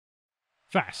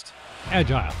Fast,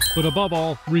 agile, but above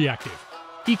all, reactive.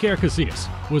 Iker Casillas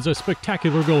was a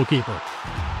spectacular goalkeeper.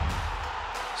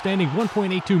 Standing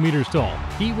 1.82 meters tall,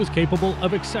 he was capable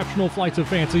of exceptional flights of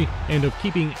fancy and of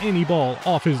keeping any ball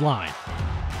off his line.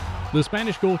 The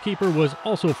Spanish goalkeeper was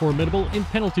also formidable in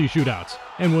penalty shootouts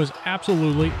and was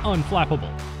absolutely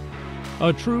unflappable.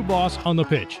 A true boss on the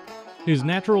pitch, his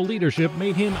natural leadership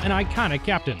made him an iconic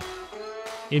captain.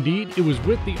 Indeed, it was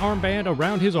with the armband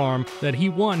around his arm that he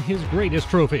won his greatest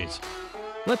trophies.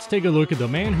 Let's take a look at the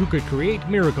man who could create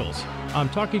miracles. I'm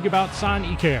talking about San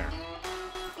Iker.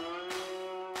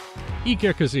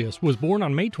 Iker Casillas was born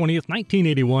on May 20th,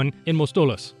 1981 in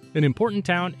Móstoles, an important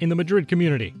town in the Madrid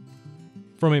community.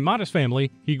 From a modest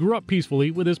family, he grew up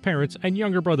peacefully with his parents and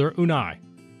younger brother Unai.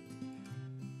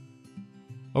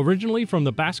 Originally from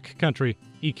the Basque country,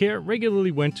 Iker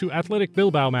regularly went to Athletic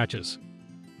Bilbao matches.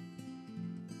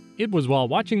 It was while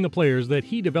watching the players that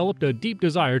he developed a deep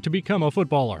desire to become a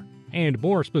footballer, and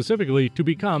more specifically to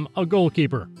become a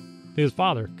goalkeeper. His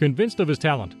father, convinced of his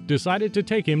talent, decided to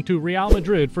take him to Real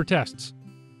Madrid for tests.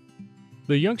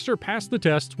 The youngster passed the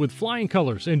tests with flying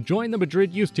colors and joined the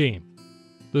Madrid youth team.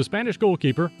 The Spanish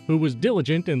goalkeeper, who was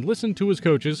diligent and listened to his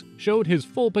coaches, showed his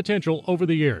full potential over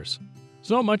the years.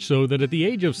 So much so that at the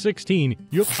age of 16,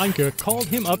 San Iker called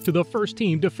him up to the first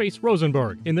team to face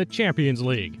Rosenborg in the Champions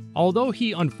League. Although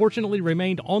he unfortunately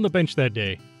remained on the bench that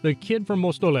day, the kid from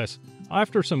Móstoles,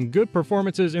 after some good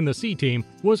performances in the C team,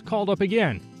 was called up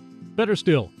again. Better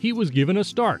still, he was given a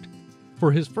start.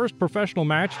 For his first professional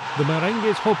match, the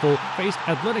Merengues hopeful faced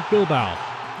Athletic Bilbao.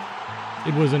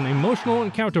 It was an emotional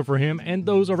encounter for him and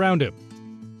those around him.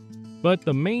 But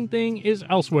the main thing is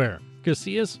elsewhere.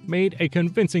 Casillas made a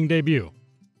convincing debut.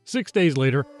 6 days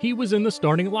later, he was in the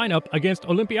starting lineup against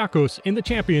Olympiacos in the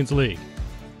Champions League.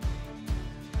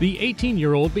 The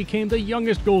 18-year-old became the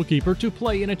youngest goalkeeper to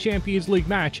play in a Champions League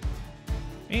match,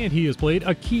 and he has played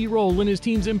a key role in his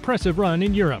team's impressive run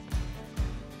in Europe.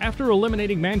 After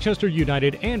eliminating Manchester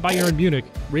United and Bayern Munich,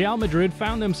 Real Madrid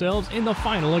found themselves in the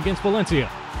final against Valencia.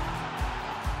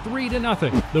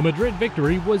 3-0, the Madrid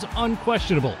victory was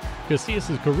unquestionable.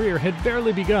 Casillas' career had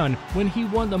barely begun when he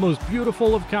won the most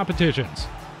beautiful of competitions.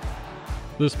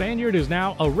 The Spaniard is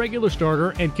now a regular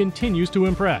starter and continues to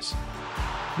impress.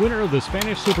 Winner of the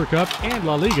Spanish Super Cup and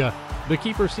La Liga, the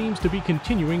keeper seems to be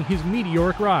continuing his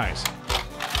meteoric rise.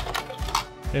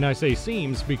 And I say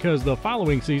seems because the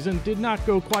following season did not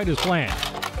go quite as planned.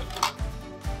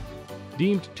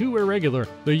 Deemed too irregular,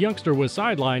 the youngster was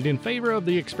sidelined in favor of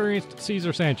the experienced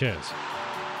César Sanchez.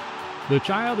 The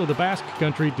child of the Basque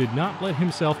country did not let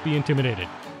himself be intimidated.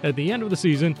 At the end of the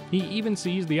season, he even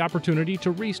seized the opportunity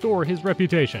to restore his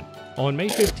reputation. On May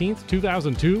 15,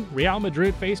 2002, Real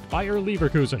Madrid faced Bayer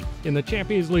Leverkusen in the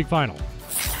Champions League final.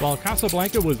 While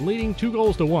Casablanca was leading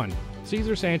 2-1,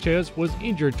 César Sanchez was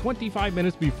injured 25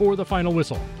 minutes before the final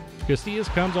whistle. Casillas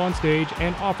comes on stage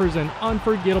and offers an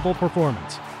unforgettable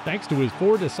performance. Thanks to his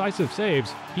 4 decisive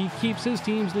saves, he keeps his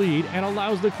team's lead and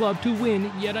allows the club to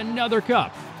win yet another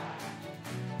cup.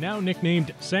 Now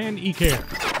nicknamed San Iker.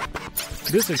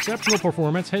 This exceptional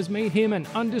performance has made him an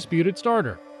undisputed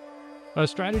starter. A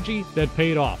strategy that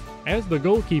paid off, as the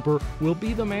goalkeeper will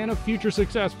be the man of future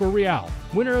success for Real.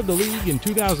 Winner of the league in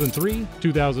 2003,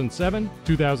 2007,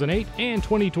 2008, and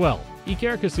 2012,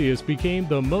 Iker Casillas became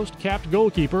the most capped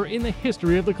goalkeeper in the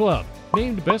history of the club.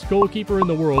 Named best goalkeeper in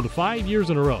the world 5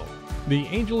 years in a row, the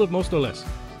Angel of Móstoles,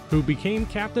 who became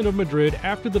captain of Madrid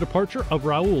after the departure of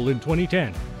Raúl in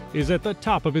 2010, is at the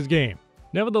top of his game.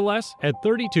 Nevertheless, at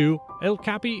 32, El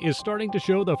Capi is starting to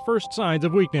show the first signs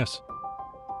of weakness.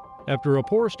 After a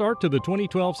poor start to the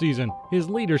 2012 season, his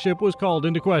leadership was called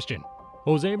into question.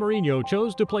 José Mourinho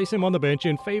chose to place him on the bench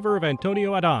in favor of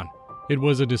Antonio Adán. It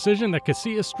was a decision that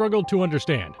Casillas struggled to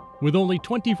understand. With only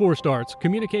 24 starts,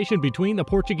 communication between the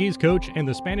Portuguese coach and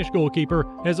the Spanish goalkeeper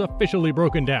has officially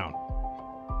broken down.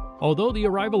 Although the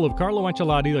arrival of Carlo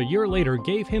Ancelotti a year later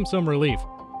gave him some relief,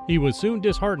 he was soon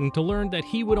disheartened to learn that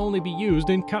he would only be used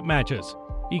in cup matches.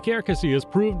 Iker Casillas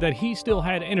proved that he still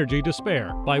had energy to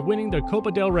spare by winning the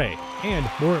Copa del Rey and,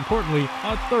 more importantly,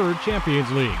 a 3rd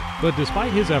Champions League. But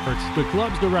despite his efforts, the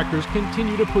club's directors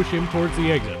continue to push him towards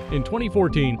the exit. In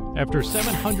 2014, after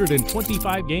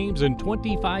 725 games and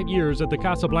 25 years at the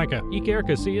Casablanca, Iker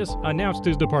Casillas announced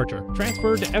his departure.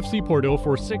 Transferred to FC Porto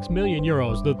for €6 million,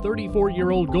 the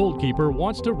 34-year-old goalkeeper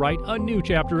wants to write a new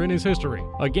chapter in his history.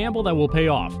 A gamble that will pay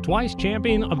off. Twice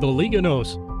champion of the Liga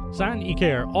NOS, San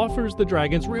Iker offers the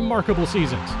Dragons remarkable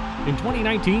seasons. In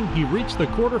 2019, he reached the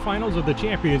quarterfinals of the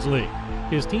Champions League.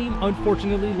 His team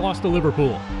unfortunately lost to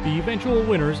Liverpool, the eventual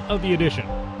winners of the edition.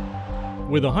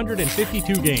 With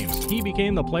 152 games, he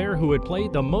became the player who had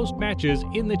played the most matches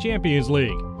in the Champions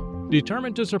League.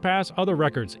 Determined to surpass other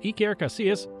records, Iker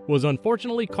Casillas was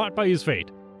unfortunately caught by his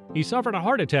fate. He suffered a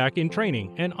heart attack in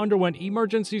training and underwent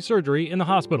emergency surgery in the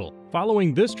hospital.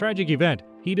 Following this tragic event,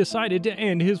 he decided to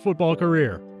end his football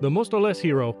career. The Móstoles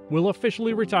hero will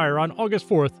officially retire on August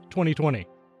 4th, 2020.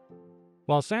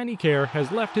 While San Iker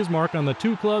has left his mark on the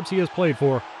two clubs he has played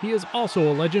for, he is also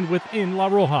a legend within La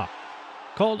Roja.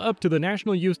 Called up to the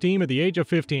national youth team at the age of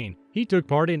 15, he took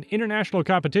part in international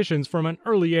competitions from an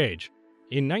early age.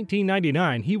 In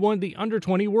 1999, he won the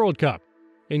Under-20 World Cup.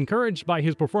 Encouraged by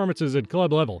his performances at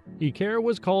club level, Iker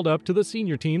was called up to the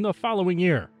senior team the following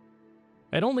year.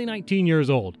 At only 19 years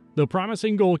old, the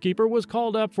promising goalkeeper was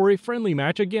called up for a friendly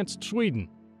match against Sweden.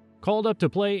 Called up to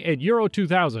play at Euro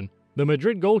 2000, the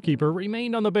Madrid goalkeeper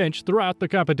remained on the bench throughout the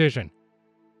competition.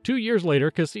 2 years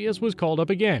later, Casillas was called up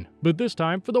again, but this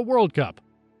time for the World Cup.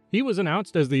 He was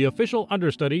announced as the official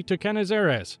understudy to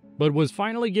Casillas, but was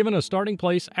finally given a starting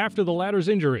place after the latter's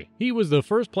injury. He was the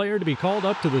first player to be called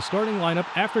up to the starting lineup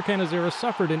after Casillas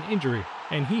suffered an injury,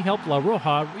 and he helped La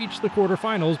Roja reach the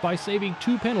quarterfinals by saving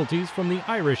 2 penalties from the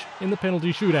Irish in the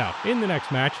penalty shootout. In the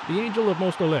next match, the Angel of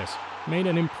Móstoles made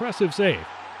an impressive save.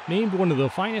 Named one of the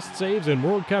finest saves in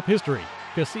World Cup history,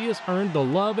 Casillas earned the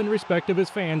love and respect of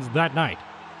his fans that night.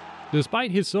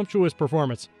 Despite his sumptuous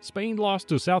performance, Spain lost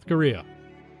to South Korea.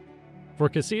 For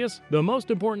Casillas, the most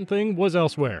important thing was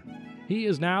elsewhere. He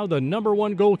is now the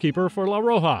 #1 goalkeeper for La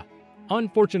Roja.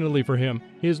 Unfortunately for him,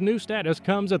 his new status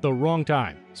comes at the wrong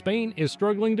time. Spain is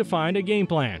struggling to find a game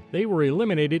plan. They were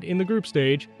eliminated in the group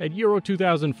stage at Euro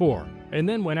 2004, and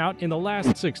then went out in the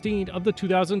last 16 of the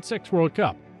 2006 World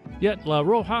Cup. Yet La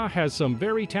Roja has some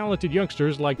very talented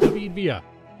youngsters like David Villa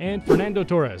and Fernando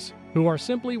Torres, who are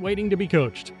simply waiting to be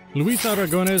coached. Luis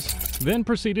Aragonés then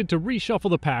proceeded to reshuffle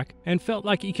the pack and felt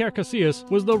like Iker Casillas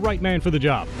was the right man for the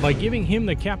job. By giving him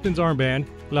the captain's armband,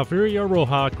 La Furia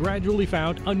Roja gradually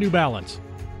found a new balance.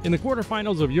 In the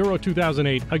quarterfinals of Euro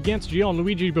 2008 against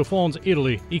Gianluigi Buffon's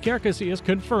Italy, Iker Casillas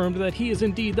confirmed that he is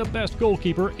indeed the best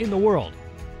goalkeeper in the world.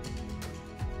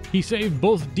 He saved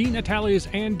both Di Natale's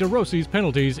and De Rossi's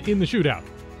penalties in the shootout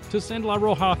to send La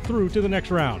Roja through to the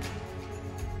next round.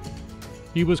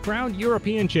 He was crowned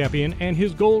European champion, and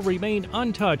his goal remained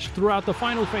untouched throughout the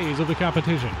final phase of the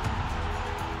competition.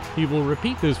 He will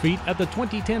repeat this feat at the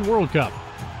 2010 World Cup.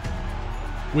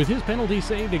 With his penalty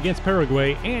saved against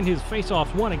Paraguay and his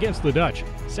face-offs won against the Dutch,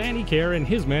 San Iker and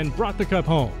his men brought the cup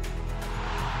home.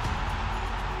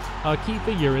 A key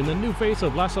figure in the new face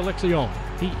of La Selección,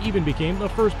 he even became the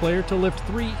first player to lift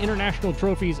 3 international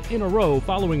trophies in a row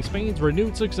following Spain's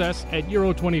renewed success at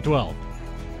Euro 2012.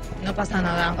 No pasa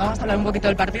nada. Vamos a hablar un poquito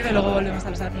del partido y luego volvemos a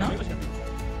hablar, ¿no?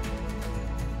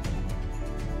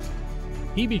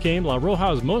 He became La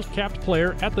Roja's most capped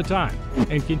player at the time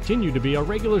and continued to be a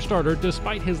regular starter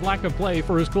despite his lack of play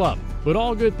for his club. But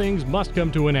all good things must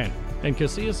come to an end, and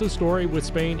Casillas' story with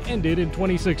Spain ended in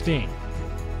 2016.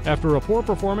 After a poor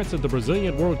performance at the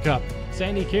Brazilian World Cup,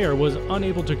 San Iker was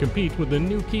unable to compete with the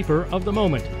new keeper of the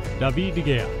moment, David de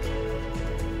Gea.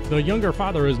 The younger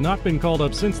father has not been called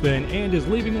up since then and is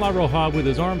leaving La Roja with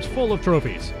his arms full of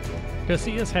trophies.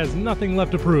 Casillas has nothing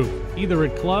left to prove, either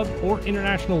at club or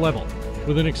international level.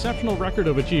 With an exceptional record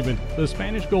of achievement, the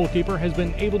Spanish goalkeeper has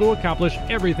been able to accomplish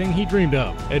everything he dreamed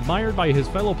of. Admired by his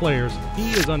fellow players,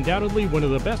 he is undoubtedly one of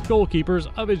the best goalkeepers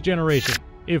of his generation,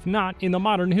 if not in the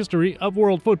modern history of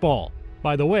world football.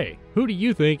 By the way, who do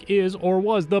you think is or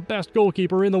was the best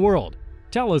goalkeeper in the world?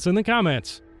 Tell us in the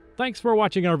comments. Thanks for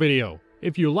watching our video.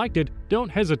 If you liked it,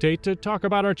 don't hesitate to talk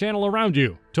about our channel around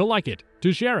you, to like it,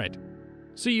 to share it.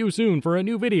 See you soon for a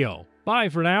new video. Bye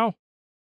for now.